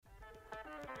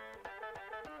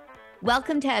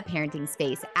Welcome to a parenting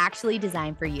space actually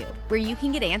designed for you, where you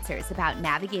can get answers about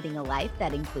navigating a life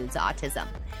that includes autism.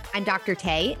 I'm Dr.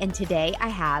 Tay, and today I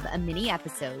have a mini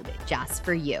episode just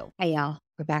for you. Hey, y'all.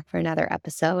 We're back for another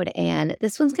episode, and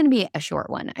this one's going to be a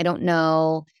short one. I don't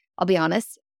know. I'll be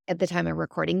honest, at the time of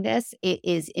recording this, it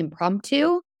is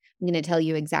impromptu. I'm going to tell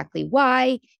you exactly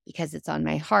why, because it's on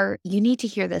my heart. You need to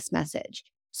hear this message.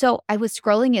 So I was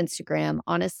scrolling Instagram.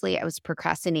 Honestly, I was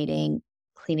procrastinating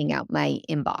cleaning out my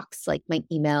inbox. Like my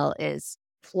email is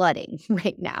flooding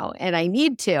right now and I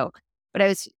need to. But I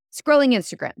was scrolling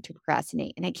Instagram to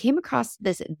procrastinate and I came across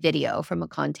this video from a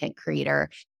content creator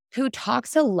who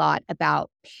talks a lot about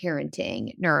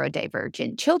parenting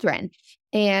neurodivergent children.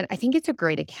 And I think it's a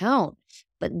great account.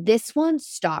 But this one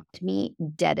stopped me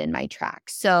dead in my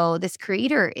tracks. So this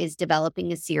creator is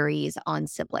developing a series on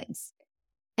siblings.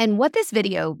 And what this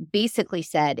video basically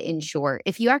said, in short,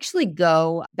 if you actually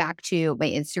go back to my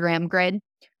Instagram grid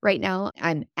right now,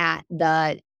 I'm at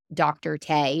the Dr.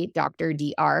 Tay, Dr.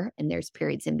 DR, and there's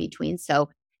periods in between. So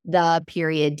the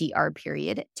period, DR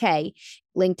period, Tay,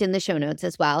 linked in the show notes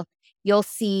as well. You'll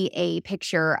see a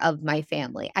picture of my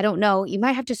family. I don't know, you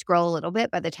might have to scroll a little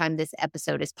bit by the time this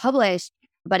episode is published,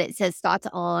 but it says thoughts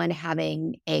on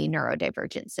having a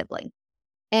neurodivergent sibling.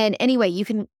 And anyway, you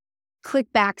can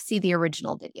click back, see the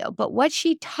original video. But what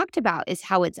she talked about is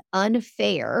how it's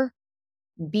unfair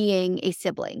being a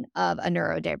sibling of a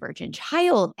neurodivergent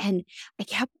child. And I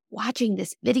kept watching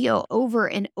this video over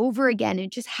and over again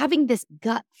and just having this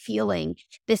gut feeling,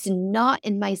 this knot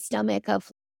in my stomach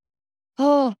of,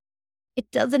 oh, it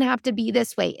doesn't have to be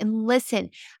this way. And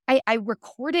listen, I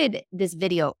recorded this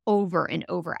video over and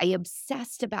over. I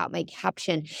obsessed about my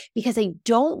caption because I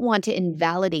don't want to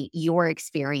invalidate your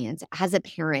experience as a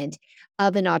parent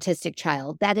of an autistic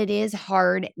child, that it is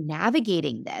hard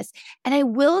navigating this. And I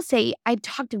will say, I've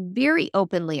talked very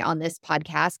openly on this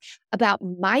podcast about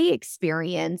my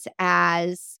experience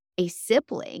as a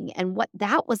sibling and what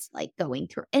that was like going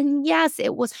through. And yes,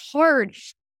 it was hard.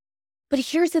 But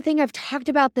here's the thing, I've talked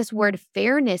about this word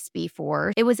fairness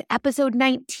before. It was episode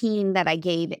 19 that I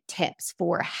gave tips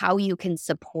for how you can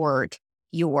support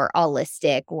your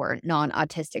autistic or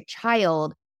non-autistic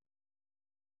child.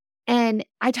 And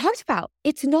I talked about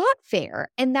it's not fair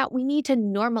and that we need to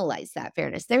normalize that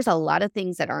fairness. There's a lot of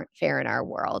things that aren't fair in our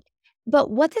world. But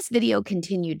what this video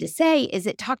continued to say is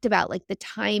it talked about like the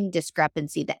time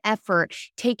discrepancy, the effort,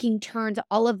 taking turns,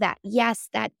 all of that. Yes,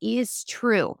 that is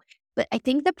true. But I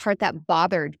think the part that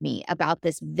bothered me about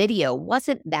this video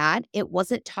wasn't that. It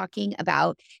wasn't talking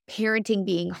about parenting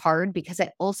being hard, because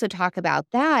I also talk about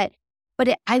that.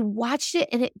 But I watched it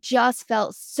and it just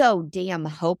felt so damn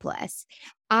hopeless.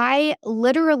 I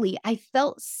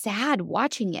felt sad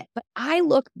watching it. But I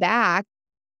look back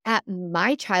at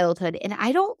my childhood and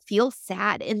I don't feel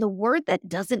sad. And the word that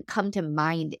doesn't come to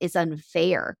mind is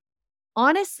unfair.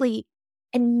 Honestly,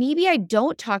 and maybe I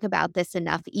don't talk about this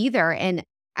enough either. And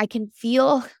I can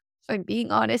feel, if I'm being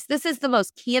honest, this is the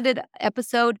most candid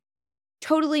episode,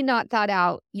 totally not thought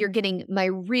out. You're getting my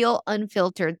real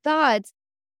unfiltered thoughts.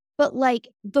 But like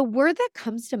the word that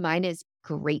comes to mind is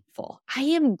grateful. I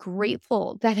am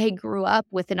grateful that I grew up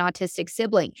with an autistic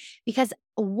sibling because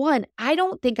one, I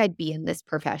don't think I'd be in this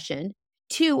profession.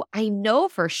 Two, I know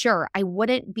for sure I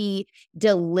wouldn't be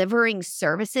delivering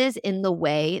services in the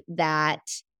way that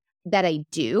I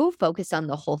do, focus on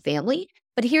the whole family.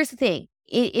 But here's the thing.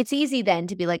 It's easy then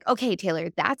to be like, okay, Taylor,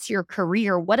 that's your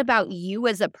career. What about you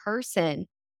as a person?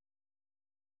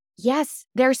 Yes,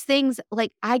 there's things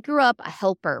like I grew up a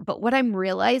helper, but what I'm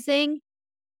realizing,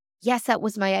 yes, that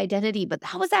was my identity, but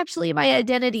that was actually my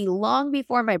identity long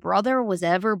before my brother was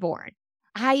ever born.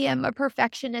 I am a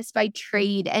perfectionist by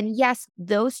trade. And yes,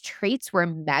 those traits were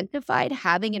magnified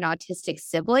having an autistic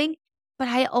sibling. But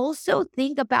I also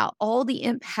think about all the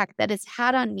impact that it's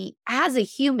had on me as a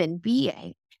human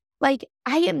being. Like,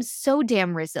 I am so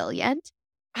damn resilient.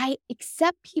 I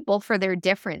accept people for their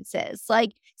differences.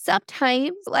 Like,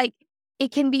 sometimes, like,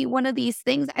 it can be one of these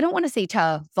things, I don't want to say to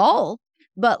a fault,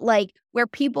 but like, where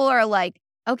people are like,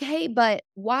 okay, but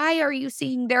why are you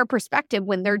seeing their perspective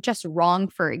when they're just wrong,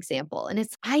 for example? And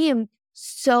I'm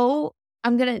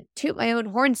going to toot my own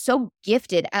horn, so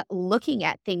gifted at looking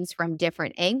at things from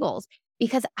different angles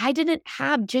because I didn't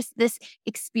have just this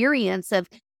experience of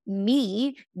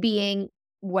me being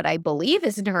what I believe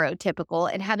is neurotypical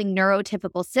and having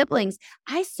neurotypical siblings.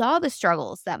 I saw the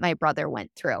struggles that my brother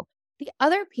went through. The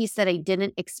other piece that I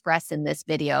didn't express in this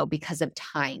video because of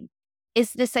time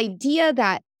is this idea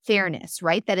that fairness,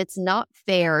 right? That it's not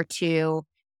fair to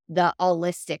the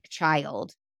autistic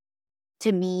child,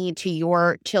 to me, to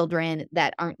your children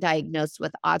that aren't diagnosed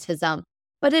with autism.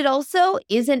 But it also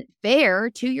isn't fair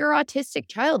to your autistic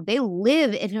child. They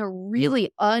live in a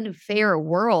really unfair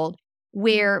world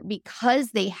where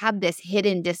because they have this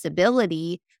hidden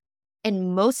disability,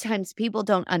 and most times people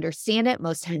don't understand it,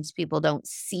 most times people don't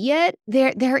see it.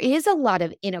 There is a lot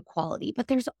of inequality, but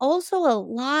there's also a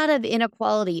lot of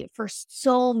inequality for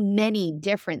so many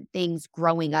different things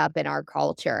growing up in our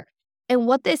culture. And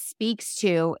what this speaks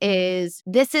to is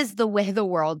this is the way the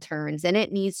world turns and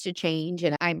it needs to change.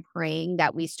 And I'm praying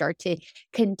that we start to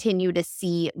continue to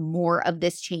see more of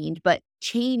this change, but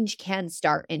change can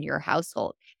start in your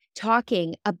household.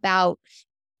 Talking about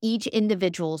each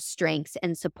individual's strengths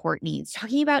and support needs,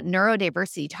 talking about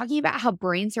neurodiversity, talking about how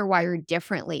brains are wired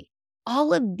differently.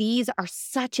 All of these are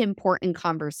such important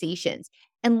conversations.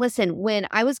 And listen, when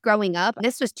I was growing up,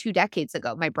 this was 2 decades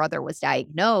ago, my brother was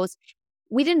diagnosed.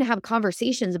 We didn't have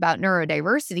conversations about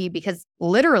neurodiversity because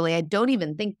literally, I don't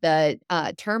even think the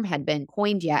term had been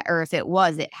coined yet, or if it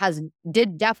was,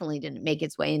 definitely didn't make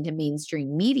its way into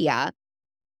mainstream media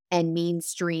and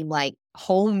mainstream like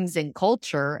homes and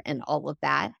culture and all of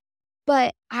that.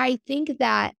 But I think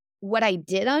that what I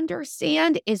did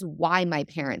understand is why my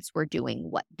parents were doing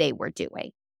what they were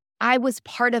doing. I was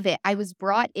part of it. I was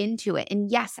brought into it. And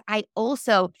yes,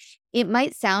 it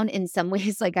might sound in some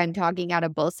ways like I'm talking out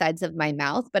of both sides of my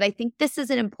mouth, but I think this is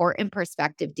an important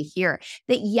perspective to hear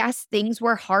that yes, things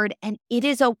were hard and it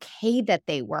is okay that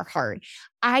they were hard.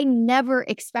 I never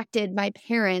expected my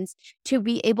parents to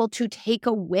be able to take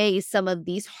away some of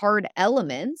these hard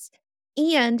elements.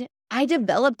 And I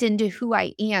developed into who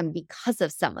I am because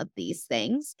of some of these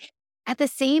things. At the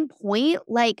same point,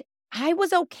 like I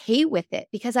was okay with it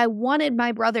because I wanted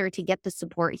my brother to get the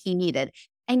support he needed.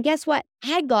 And guess what?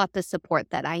 I got the support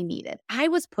that I needed. I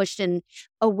was pushed in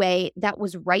a way that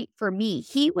was right for me.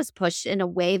 He was pushed in a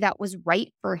way that was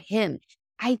right for him.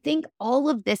 I think all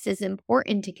of this is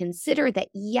important to consider that,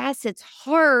 yes, it's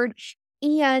hard.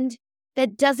 And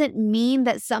that doesn't mean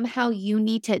that somehow you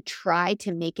need to try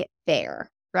to make it fair,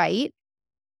 right?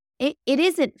 It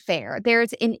isn't fair.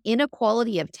 There's an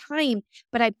inequality of time,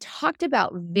 but I've talked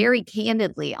about very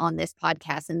candidly on this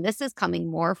podcast, and this is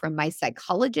coming more from my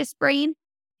psychologist brain,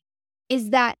 is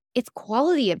that it's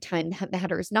quality of time that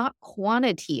matters, not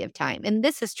quantity of time. And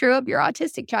this is true of your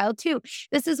autistic child too.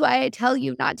 This is why I tell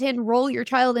you not to enroll your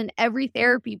child in every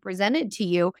therapy presented to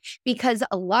you, because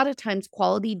a lot of times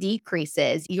quality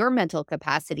decreases, your mental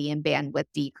capacity and bandwidth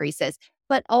decreases,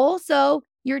 but also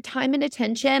your time and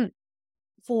attention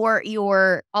for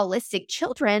your autistic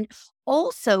children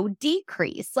also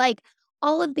decrease. Like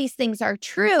all of these things are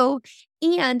true.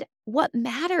 And what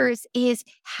matters is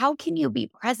how can you be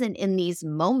present in these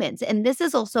moments? And this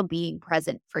is also being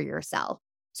present for yourself.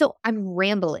 So I'm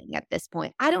rambling at this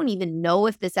point. I don't even know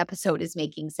if this episode is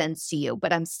making sense to you,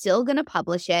 but I'm still going to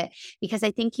publish it because I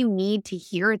think you need to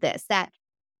hear this, that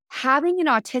having an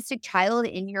autistic child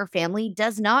in your family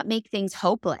does not make things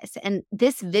hopeless. And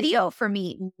this video for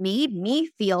me made me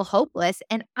feel hopeless.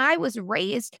 And I was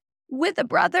raised with a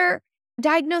brother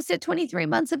diagnosed at 23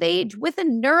 months of age with a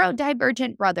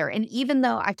neurodivergent brother. And even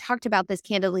though I talked about this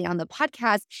candidly on the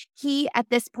podcast, he, at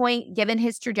this point, given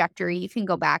his trajectory, you can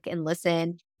go back and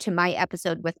listen to my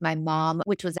episode with my mom,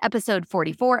 which was episode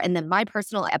 44, and then my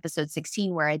personal episode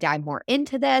 16, where I dive more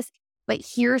into this. But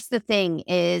here's the thing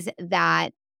is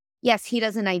that yes, he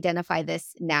doesn't identify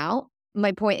this now.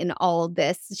 My point in all of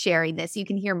this, sharing this, you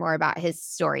can hear more about his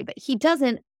story, but he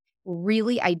doesn't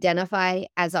really identify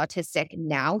as autistic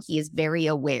now. He is very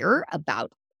aware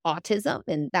about autism,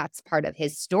 and that's part of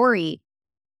his story.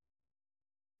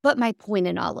 But my point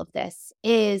in all of this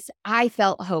is I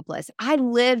felt hopeless. I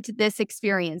lived this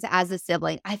experience as a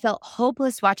sibling. I felt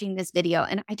hopeless watching this video.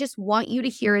 And I just want you to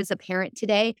hear as a parent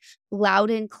today, loud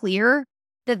and clear,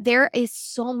 that there is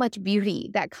so much beauty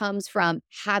that comes from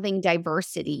having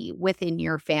diversity within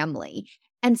your family.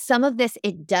 And some of this,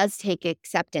 it does take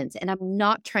acceptance. And I'm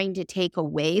not trying to take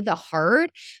away the hard,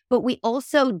 but we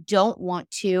also don't want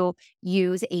to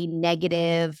use a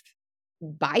negative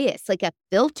bias, like a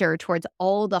filter towards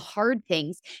all the hard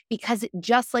things, because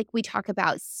just like we talk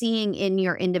about seeing in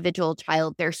your individual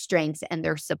child their strengths and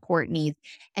their support needs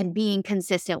and being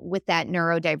consistent with that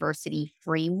neurodiversity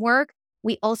framework,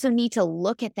 we also need to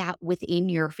look at that within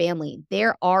your family.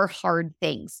 There are hard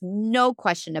things, no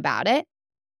question about it.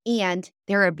 And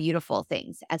there are beautiful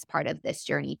things as part of this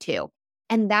journey too.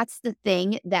 And that's the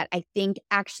thing that I think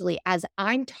actually, as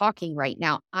I'm talking right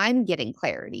now, I'm getting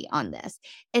clarity on this.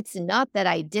 It's not that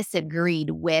I disagreed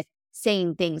with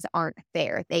saying things aren't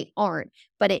fair. They aren't,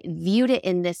 but it viewed it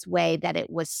in this way that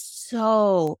it was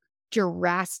so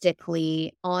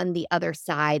drastically on the other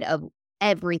side of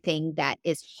everything that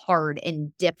is hard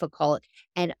and difficult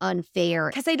and unfair.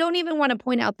 Because I don't even want to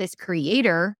point out this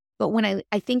creator, but when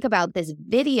I think about this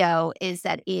video, is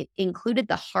that it included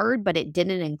the hard, but it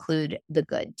didn't include the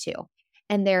good too.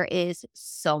 And there is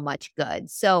so much good.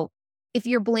 So if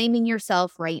you're blaming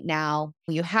yourself right now,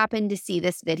 you happen to see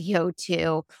this video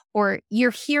too, or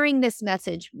you're hearing this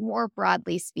message more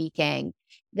broadly speaking,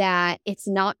 that it's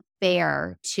not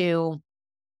fair to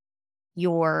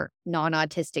your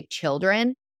non-autistic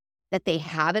children that they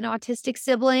have an autistic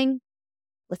sibling,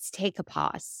 let's take a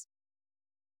pause.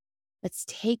 Let's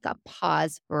take a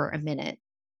pause for a minute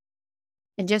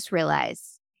and just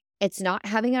realize it's not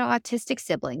having an autistic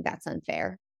sibling that's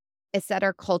unfair. It's that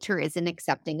our culture isn't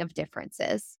accepting of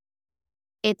differences.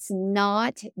 It's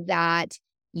not that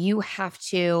you have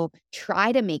to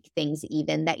try to make things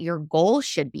even, that your goal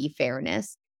should be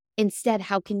fairness. Instead,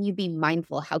 how can you be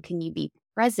mindful? How can you be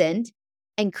present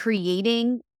and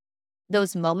creating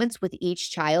those moments with each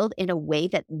child in a way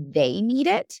that they need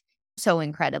it? So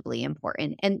incredibly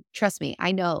important. And trust me,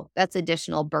 I know that's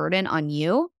additional burden on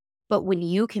you, but when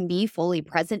you can be fully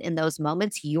present in those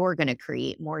moments, you're going to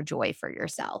create more joy for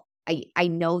yourself. I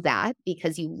know that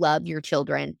because you love your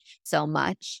children so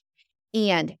much.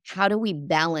 And how do we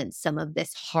balance some of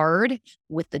this hard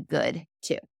with the good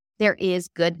too? There is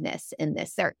goodness in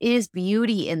this. There is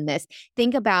beauty in this.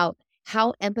 Think about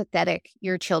how empathetic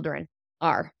your children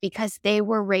are because they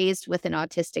were raised with an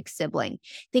autistic sibling.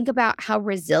 Think about how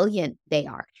resilient they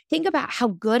are. Think about how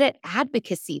good at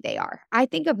advocacy they are. I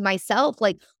think of myself,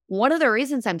 like one of the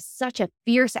reasons I'm such a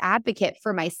fierce advocate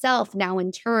for myself now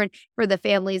in turn for the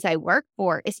families I work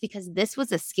for is because this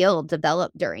was a skill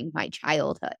developed during my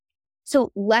childhood.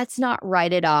 So let's not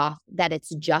write it off that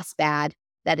it's just bad,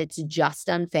 that it's just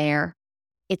unfair.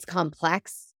 It's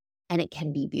complex and it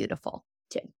can be beautiful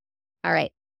too. All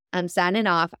right. I'm signing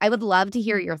off. I would love to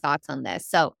hear your thoughts on this.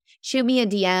 So shoot me a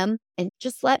DM and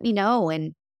just let me know.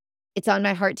 And it's on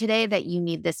my heart today that you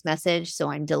need this message. So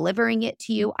I'm delivering it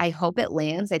to you. I hope it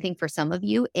lands. I think for some of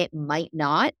you, it might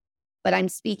not, but I'm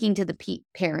speaking to the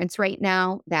parents right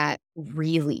now that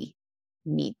really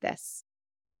need this.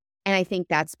 And I think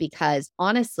that's because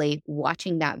honestly,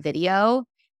 watching that video,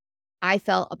 I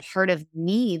felt a part of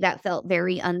me that felt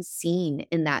very unseen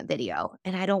in that video.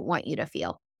 And I don't want you to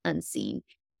feel unseen.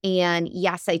 And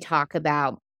yes, I talk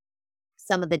about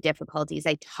some of the difficulties.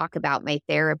 I talk about my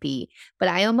therapy, but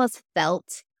I almost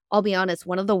felt, I'll be honest,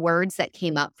 one of the words that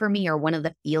came up for me or one of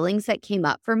the feelings that came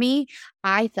up for me,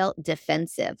 I felt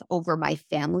defensive over my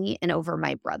family and over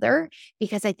my brother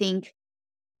because I think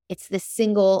it's this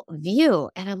single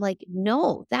view. And I'm like,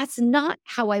 no, that's not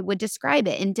how I would describe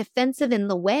it. And defensive in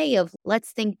the way of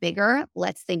let's think bigger,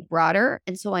 let's think broader.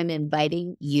 And so I'm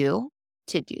inviting you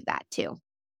to do that too.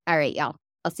 All right, y'all.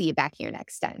 I'll see you back here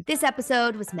next time. This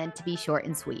episode was meant to be short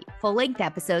and sweet. Full-length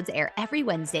episodes air every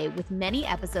Wednesday with many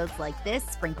episodes like this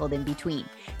sprinkled in between.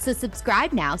 So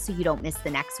subscribe now so you don't miss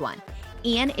the next one.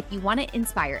 And if you want to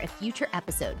inspire a future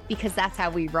episode, because that's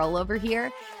how we roll over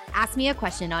here, ask me a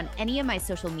question on any of my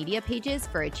social media pages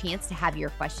for a chance to have your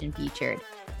question featured.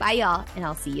 Bye, y'all, and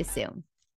I'll see you soon.